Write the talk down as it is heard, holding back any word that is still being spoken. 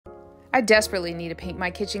I desperately need to paint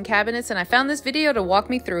my kitchen cabinets, and I found this video to walk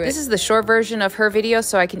me through it. This is the short version of her video,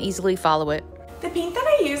 so I can easily follow it. The paint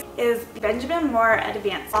that I use is Benjamin Moore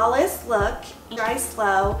Advanced Flawless Look, Dry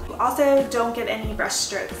Slow. You also don't get any brush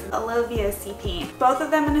strokes. A low VOC paint. Both of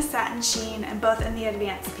them in a satin sheen and both in the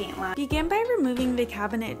advanced paint line. Begin by removing the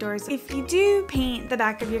cabinet doors. If you do paint the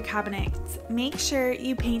back of your cabinets, make sure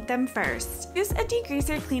you paint them first. Use a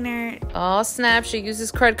degreaser cleaner. Oh snap, she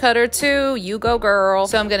uses crud cutter too. You go girl.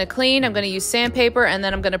 So I'm gonna clean, I'm gonna use sandpaper, and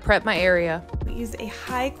then I'm gonna prep my area. Use a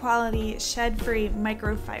high quality shed-free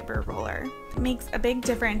microfiber roller. It makes a big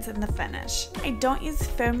difference in the finish. I don't use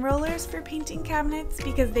foam rollers for painting cabinets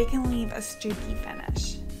because they can leave a streaky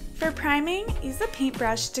finish. For priming, use a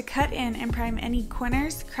paintbrush to cut in and prime any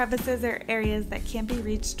corners, crevices, or areas that can't be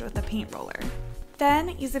reached with a paint roller.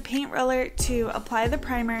 Then use a paint roller to apply the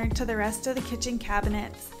primer to the rest of the kitchen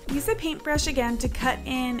cabinets. Use a paintbrush again to cut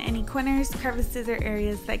in any corners, crevices, or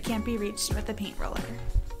areas that can't be reached with a paint roller.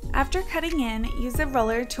 After cutting in, use a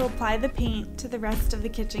roller to apply the paint to the rest of the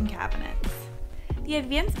kitchen cabinets. The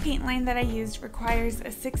advanced paint line that I used requires a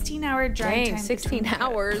 16-hour dry time. 16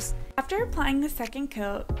 hours. After applying the second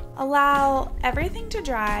coat, allow everything to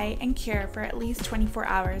dry and cure for at least 24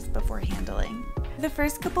 hours before handling. The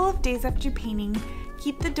first couple of days after painting,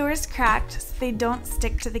 keep the doors cracked so they don't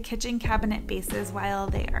stick to the kitchen cabinet bases while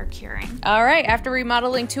they are curing. All right, after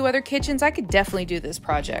remodeling 2 other kitchens, I could definitely do this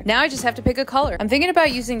project. Now I just have to pick a color. I'm thinking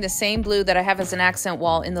about using the same blue that I have as an accent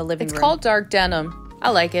wall in the living room. It's called dark denim. I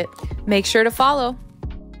like it. Make sure to follow.